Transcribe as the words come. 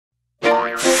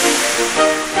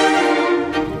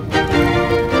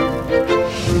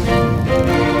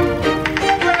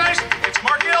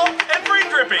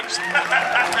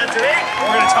Today,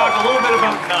 we're going to talk a little bit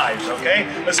about knives, okay?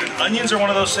 Listen, onions are one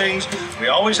of those things we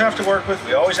always have to work with,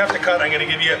 we always have to cut. I'm going to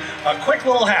give you a quick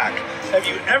little hack. Have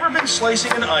you ever been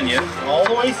slicing an onion all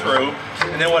the way through,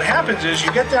 and then what happens is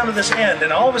you get down to this end,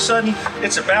 and all of a sudden,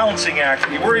 it's a balancing act,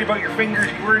 and you worry about your fingers,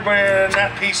 you worry about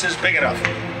that piece is big enough.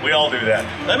 We all do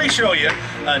that. Let me show you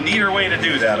a neater way to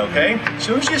do that, okay? As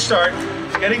soon as you start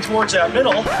getting towards that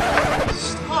middle,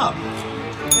 stop.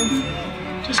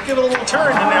 Just give it a little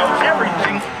turn, and now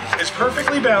everything is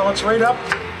perfectly balanced right up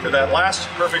to that last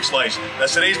perfect slice.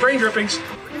 That's today's brain drippings.